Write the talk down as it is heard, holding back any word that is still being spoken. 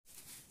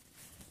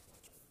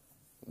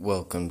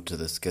Welcome to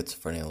the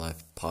Schizophrenia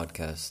Life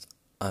podcast.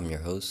 I'm your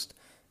host,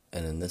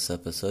 and in this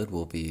episode,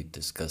 we'll be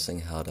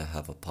discussing how to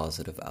have a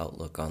positive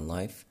outlook on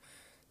life.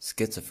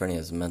 Schizophrenia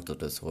is a mental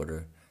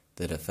disorder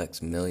that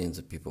affects millions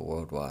of people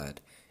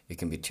worldwide. It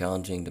can be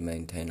challenging to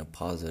maintain a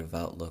positive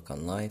outlook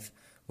on life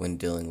when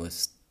dealing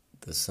with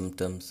the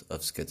symptoms of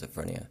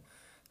schizophrenia.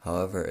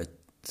 However,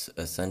 it's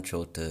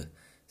essential to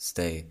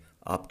stay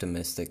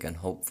optimistic and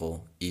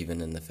hopeful even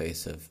in the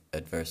face of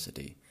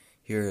adversity.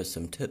 Here are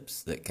some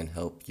tips that can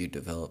help you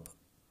develop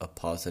a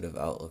positive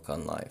outlook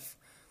on life.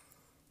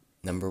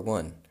 Number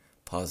 1,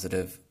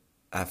 positive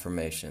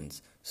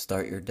affirmations.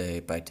 Start your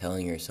day by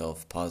telling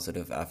yourself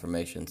positive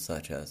affirmations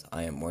such as,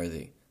 I am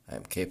worthy, I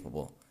am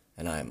capable,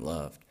 and I am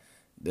loved.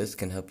 This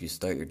can help you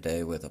start your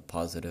day with a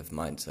positive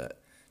mindset.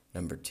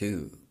 Number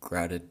 2,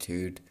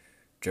 gratitude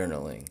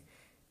journaling.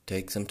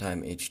 Take some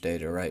time each day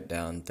to write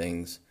down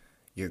things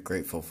you're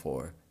grateful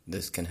for.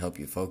 This can help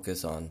you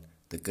focus on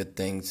the good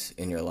things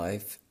in your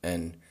life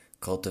and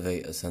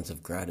cultivate a sense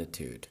of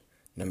gratitude.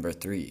 Number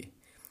 3,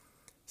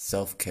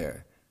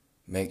 self-care.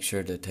 Make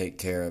sure to take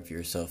care of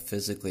yourself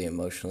physically,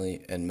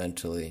 emotionally, and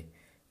mentally.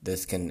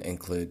 This can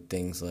include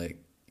things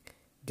like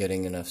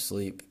getting enough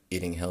sleep,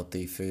 eating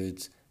healthy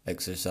foods,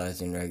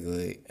 exercising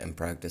regularly, and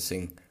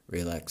practicing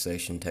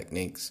relaxation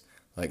techniques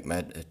like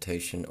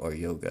meditation or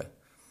yoga.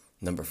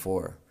 Number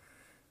 4,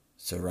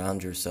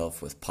 surround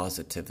yourself with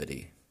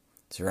positivity.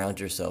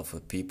 Surround yourself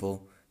with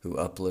people who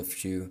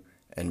uplift you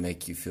and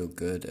make you feel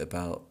good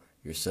about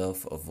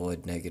yourself.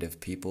 Avoid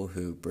negative people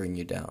who bring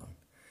you down.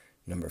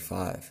 Number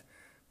 5,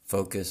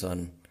 focus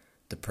on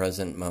the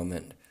present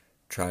moment.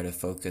 Try to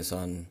focus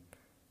on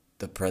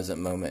the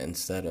present moment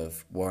instead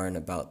of worrying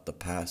about the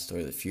past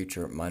or the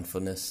future.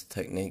 Mindfulness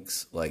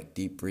techniques like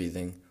deep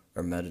breathing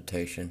or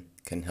meditation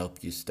can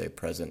help you stay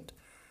present.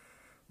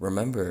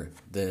 Remember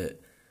that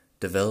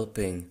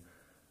developing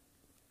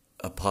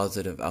a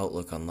positive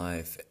outlook on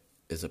life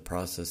is a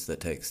process that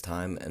takes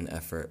time and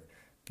effort.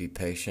 Be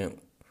patient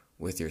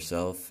with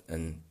yourself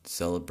and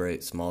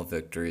celebrate small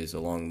victories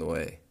along the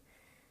way.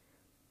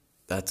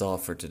 That's all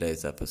for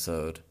today's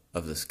episode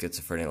of the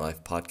Schizophrenia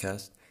Life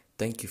podcast.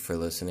 Thank you for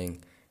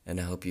listening, and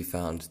I hope you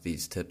found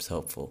these tips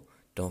helpful.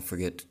 Don't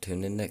forget to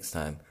tune in next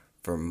time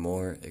for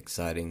more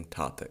exciting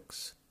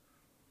topics.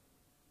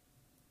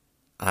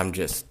 I'm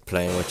just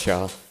playing with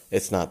y'all.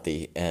 It's not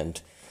the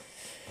end.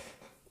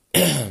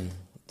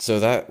 So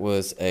that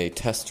was a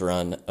test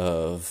run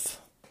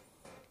of,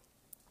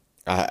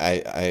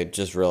 I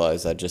just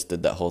realized I just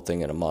did that whole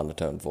thing in a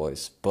monotone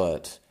voice,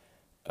 but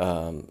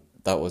that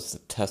was the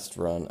test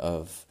run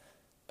of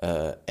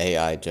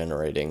AI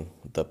generating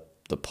the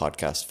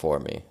podcast for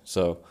me.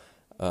 So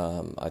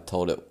I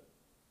told it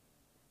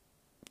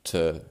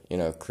to,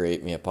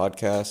 create me a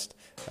podcast.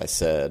 I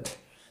said,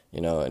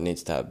 it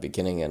needs to have a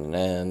beginning and an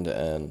end,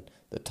 and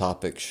the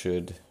topic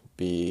should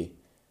be,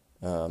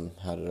 how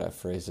did I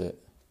phrase it?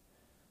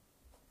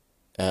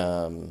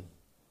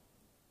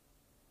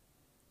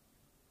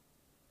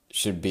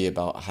 Should be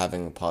about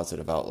having a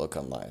positive outlook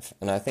on life.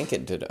 And I think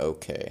it did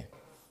okay.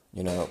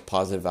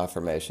 Positive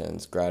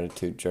affirmations,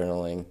 gratitude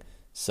journaling,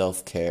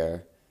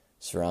 self-care,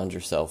 surround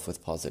yourself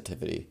with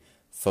positivity,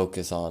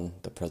 focus on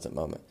the present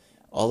moment.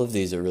 All of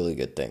these are really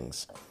good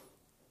things.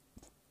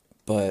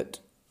 But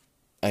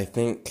I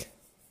think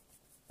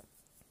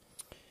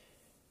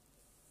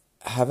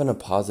having a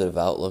positive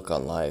outlook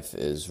on life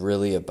is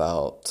really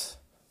about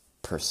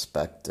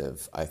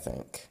perspective, I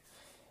think.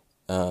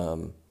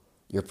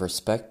 Your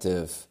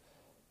perspective,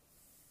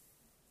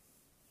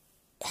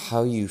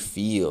 how you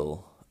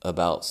feel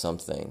about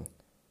something.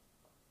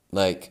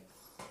 Like,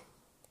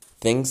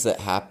 things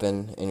that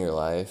happen in your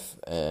life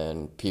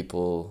and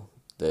people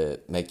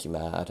that make you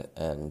mad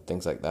and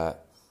things like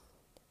that,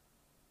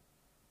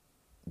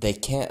 they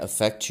can't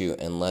affect you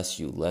unless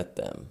you let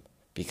them,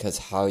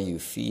 because how you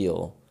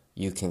feel,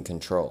 you can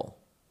control.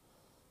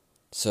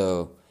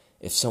 So,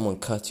 if someone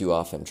cuts you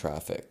off in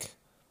traffic,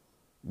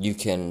 you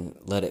can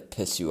let it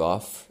piss you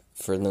off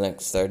for the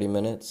next 30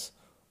 minutes,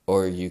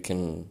 or you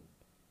can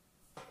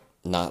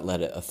not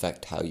let it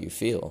affect how you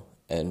feel.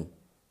 And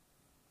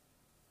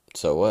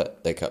so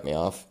what? They cut me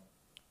off.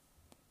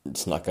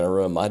 It's not going to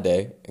ruin my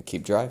day, and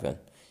keep driving,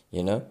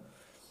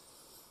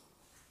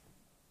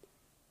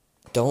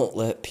 Don't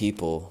let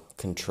people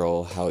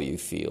control how you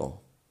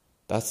feel.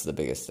 That's the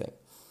biggest thing.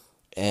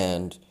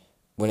 And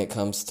when it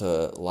comes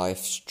to life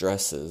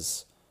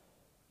stresses,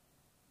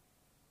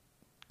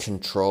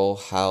 control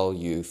how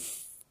you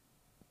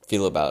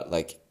feel about it.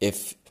 Like,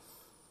 if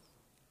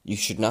you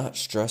should not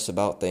stress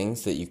about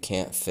things that you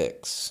can't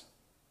fix.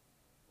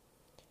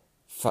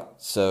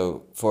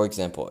 So, for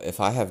example, if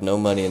I have no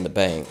money in the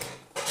bank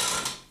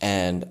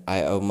and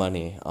I owe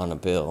money on a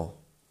bill,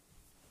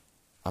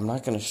 I'm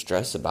not going to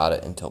stress about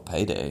it until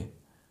payday.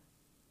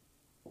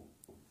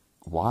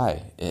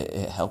 Why?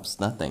 It helps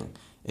nothing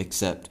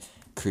except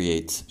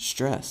creates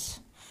stress.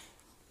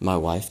 My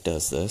wife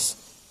does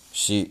this.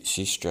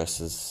 She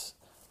stresses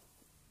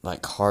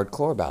like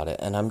hardcore about it,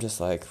 and I'm just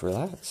like,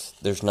 relax.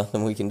 There's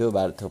nothing we can do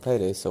about it till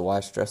payday, so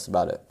why stress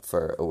about it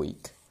for a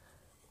week?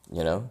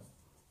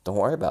 Don't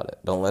worry about it.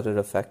 Don't let it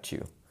affect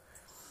you.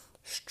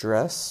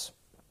 Stress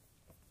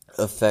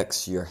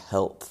affects your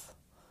health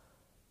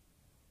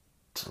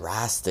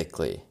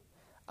drastically.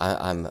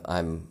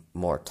 I'm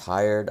more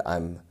tired.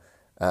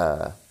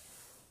 I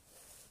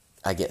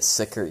get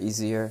sicker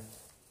easier.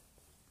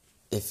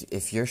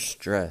 If you're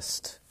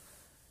stressed,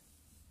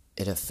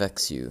 it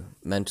affects you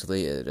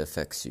mentally, it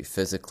affects you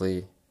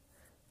physically,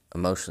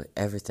 emotionally,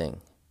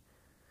 everything.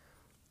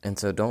 And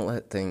so don't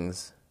let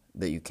things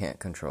that you can't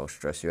control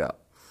stress you out.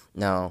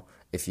 Now,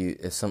 if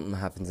something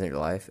happens in your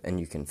life and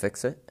you can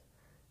fix it,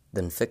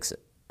 then fix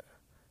it.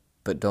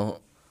 But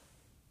don't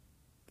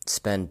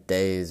spend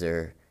days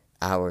or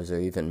hours or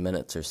even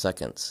minutes or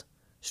seconds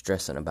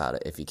stressing about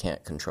it if you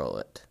can't control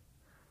it.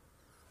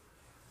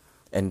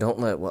 And don't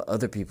let what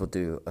other people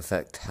do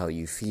affect how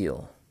you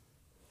feel.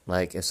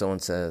 Like if someone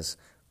says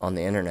on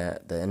the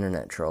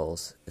internet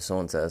trolls, if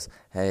someone says,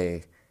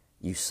 hey,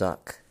 you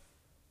suck.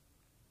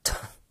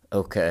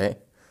 Okay,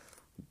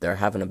 they're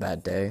having a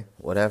bad day,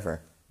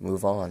 whatever,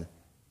 move on.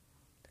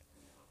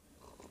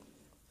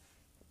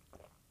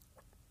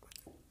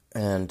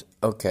 And,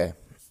 okay,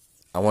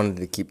 I wanted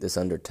to keep this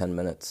under 10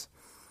 minutes.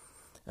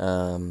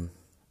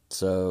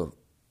 So,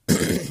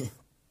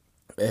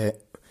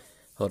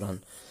 hold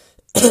on.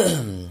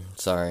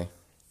 Sorry.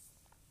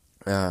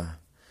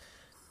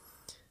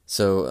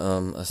 So,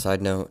 a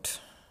side note,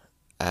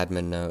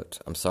 admin note,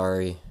 I'm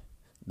sorry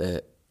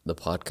that the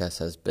podcast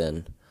has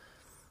been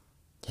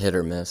hit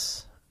or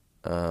miss.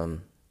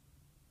 And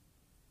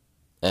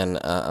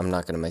I'm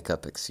not going to make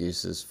up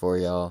excuses for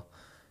y'all.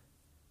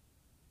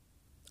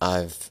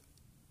 I've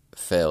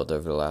failed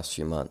over the last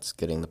few months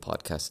getting the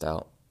podcast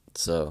out.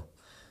 So,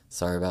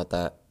 sorry about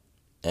that.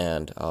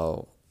 And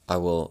I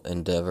will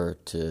endeavor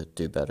to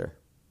do better.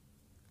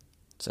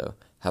 So,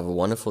 have a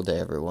wonderful day,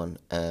 everyone.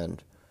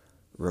 And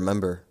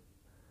remember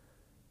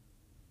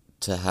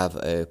to have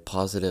a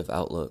positive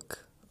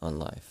outlook on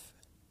life.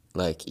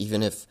 Like,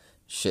 even if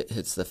shit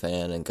hits the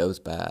fan and goes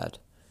bad,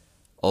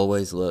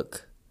 always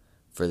look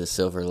for the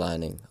silver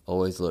lining.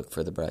 Always look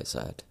for the bright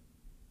side.